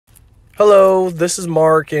Hello, this is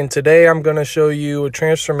Mark, and today I'm going to show you a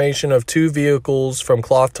transformation of two vehicles from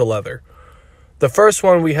cloth to leather. The first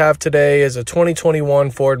one we have today is a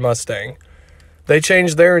 2021 Ford Mustang. They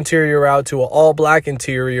changed their interior out to an all-black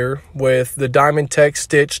interior with the diamond tech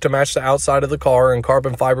stitch to match the outside of the car and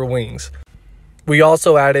carbon fiber wings. We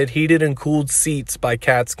also added heated and cooled seats by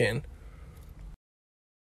Katzkin.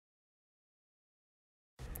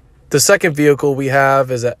 The second vehicle we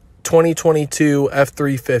have is a 2022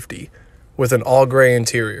 F-350 with an all-gray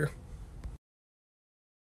interior.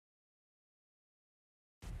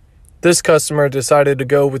 This customer decided to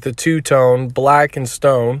go with the two-tone black and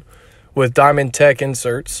stone with diamond tech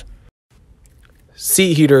inserts.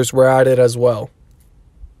 Seat heaters were added as well.